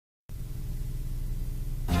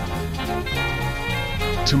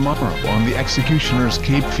Tomorrow on the Executioner's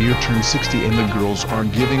Cape Fear turns 60 and the girls are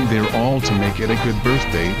giving their all to make it a good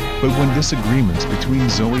birthday, but when disagreements between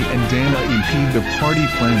Zoe and Dana impede the party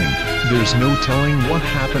planning, there's no telling what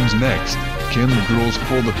happens next. Can the girls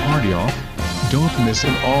pull the party off? Don't miss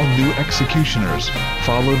an all-new Executioners,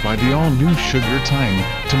 followed by the all-new Sugar Time,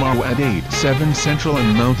 tomorrow at 8, 7 Central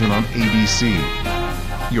and Mountain on ABC.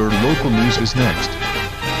 Your local news is next.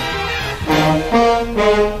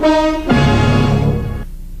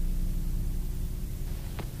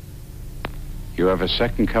 You have a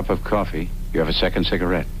second cup of coffee, you have a second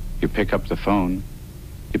cigarette. You pick up the phone,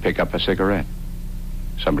 you pick up a cigarette.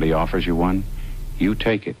 Somebody offers you one, you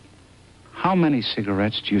take it. How many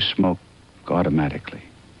cigarettes do you smoke automatically?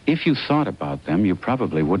 If you thought about them, you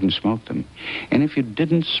probably wouldn't smoke them. And if you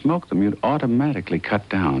didn't smoke them, you'd automatically cut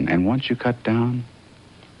down. And once you cut down,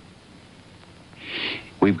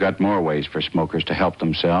 we've got more ways for smokers to help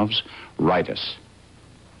themselves. Write us.